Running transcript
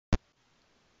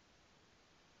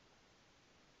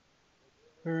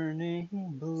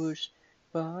burning bush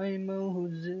by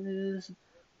Moses,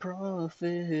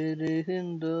 prophet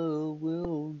in the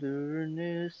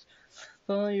wilderness.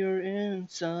 Fire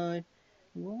inside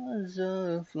was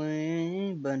a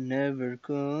flame, but never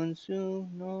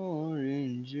consumed nor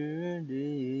injured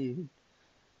it.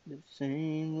 The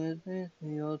same with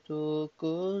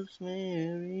Theotokos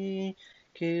Mary,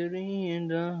 carrying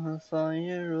the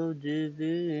fire of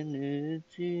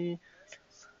divinity.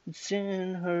 It's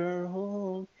in her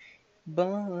whole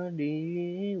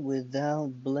body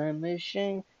without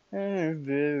blemishing her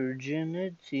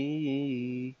virginity.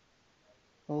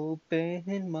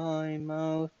 Open my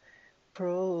mouth,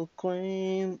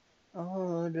 proclaim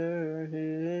other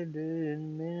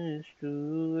hidden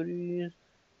mysteries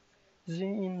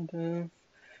in the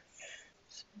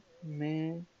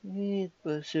made.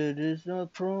 Blessed is the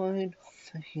pride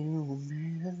of the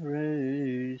human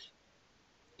race.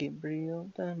 Gabriel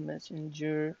the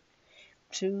messenger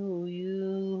to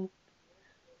you,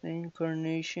 the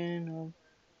incarnation of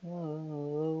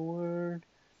the Word.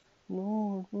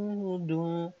 Lord will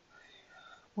dwell,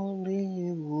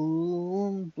 holy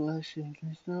womb. Blessed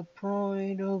is the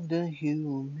pride of the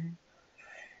human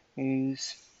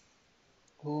race.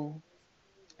 Oh,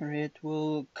 it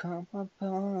will come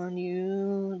upon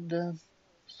you, the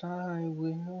I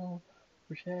will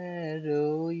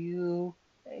shadow you,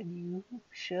 and you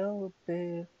shall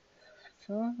bear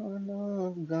Son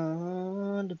of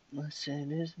God. Blessed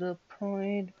is the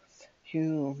pride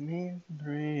human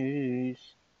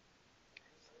race.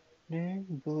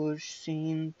 Then bush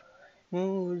seen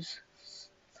Moses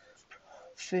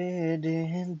fed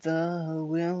in the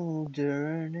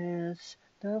wilderness.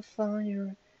 The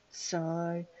fire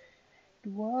side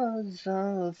was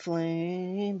a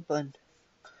flame, but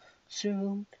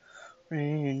soon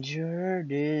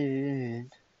injured it.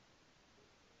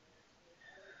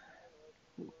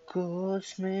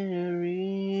 'Cause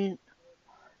Mary,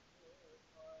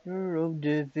 her of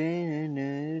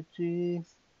divinity,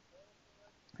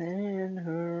 and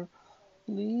her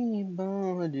holy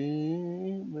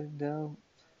body without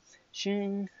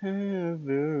shame her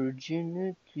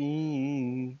virginity.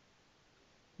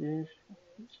 This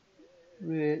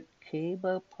spirit came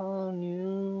upon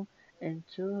you and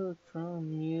took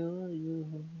from you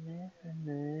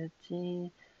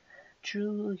humanity,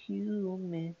 true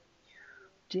human.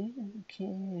 Didn't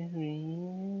carry.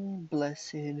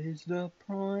 Blessed is the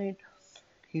pride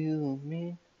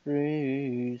human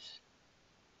race.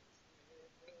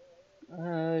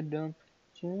 Adam,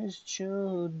 just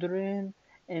children,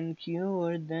 and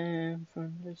cure them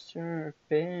from the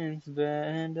serpent's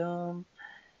venom.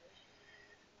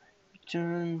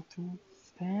 Return to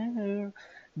paradise.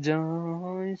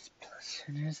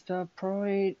 Blessed is the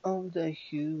pride of the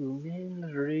human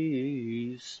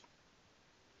race.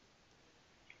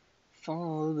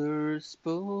 Father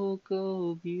spoke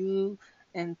of you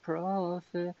and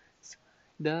prophesied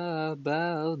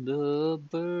about the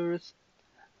birth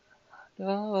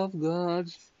of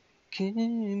God's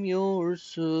came your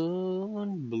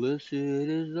Son. Blessed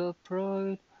is the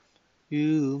pride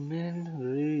human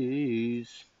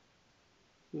race.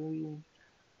 To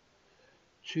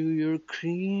your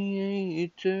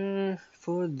Creator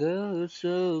for the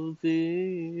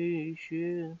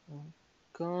salvation of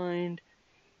kind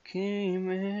came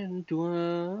and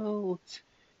dwelt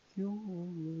your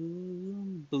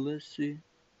blessed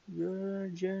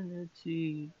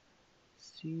virginity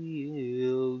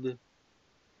sealed.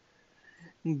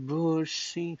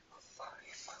 Bushy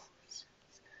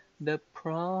the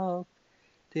prophet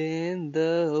in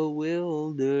the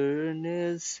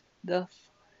wilderness, the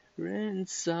fire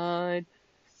inside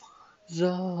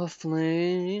the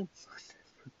flame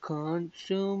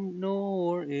consumed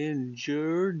nor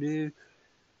injured it.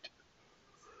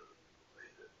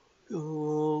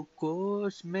 O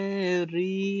course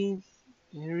Mary,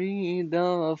 Mary,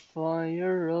 the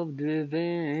fire of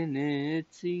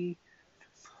divinity,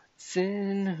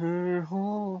 in her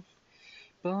whole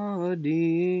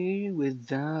body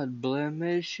without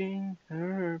blemishing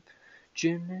her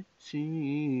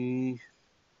virginity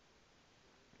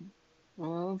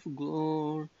of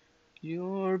glory.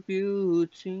 Your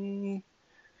beauty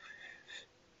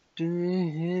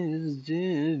is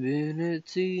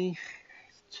divinity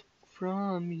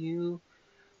from you.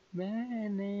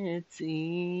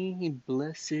 Humanity,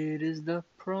 blessed is the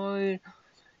pride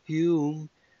human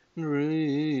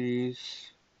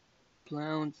race.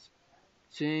 Plants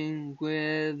sing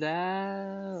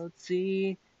without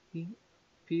sea,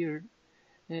 pure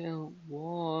and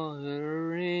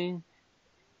watering,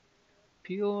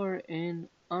 pure and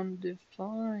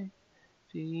undefiled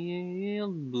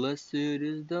field. Blessed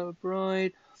is the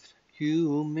bride,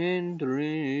 human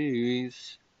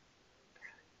race.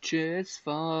 Just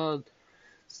fought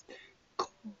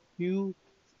you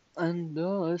and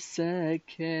the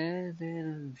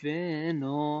second heaven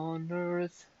on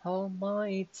earth,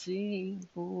 Almighty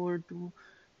Lord,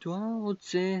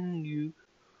 dwells in you.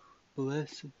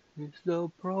 Blessed is the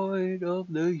pride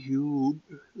of the human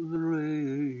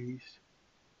race.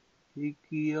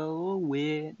 Your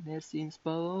witnessing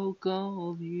spoke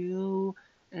of you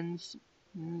and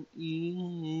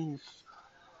is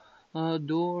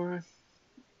adored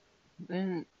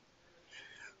and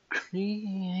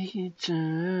creator,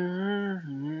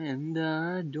 and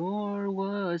the door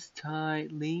was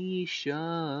tightly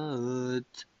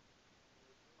shut,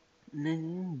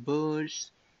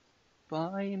 ambushed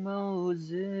by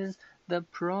Moses the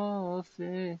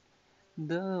prophet.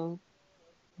 The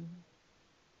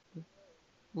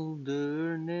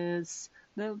wilderness,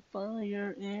 the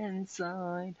fire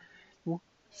inside was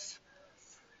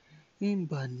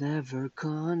but never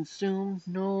consumed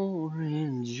nor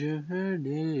injured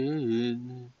it.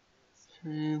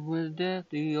 It was that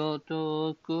the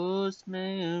Theotokos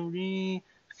Mary,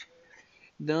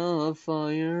 the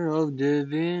fire of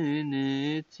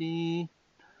divinity,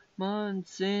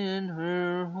 months in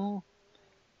her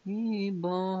holy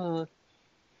body,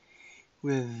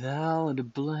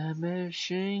 without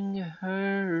blemishing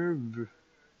her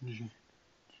virginity.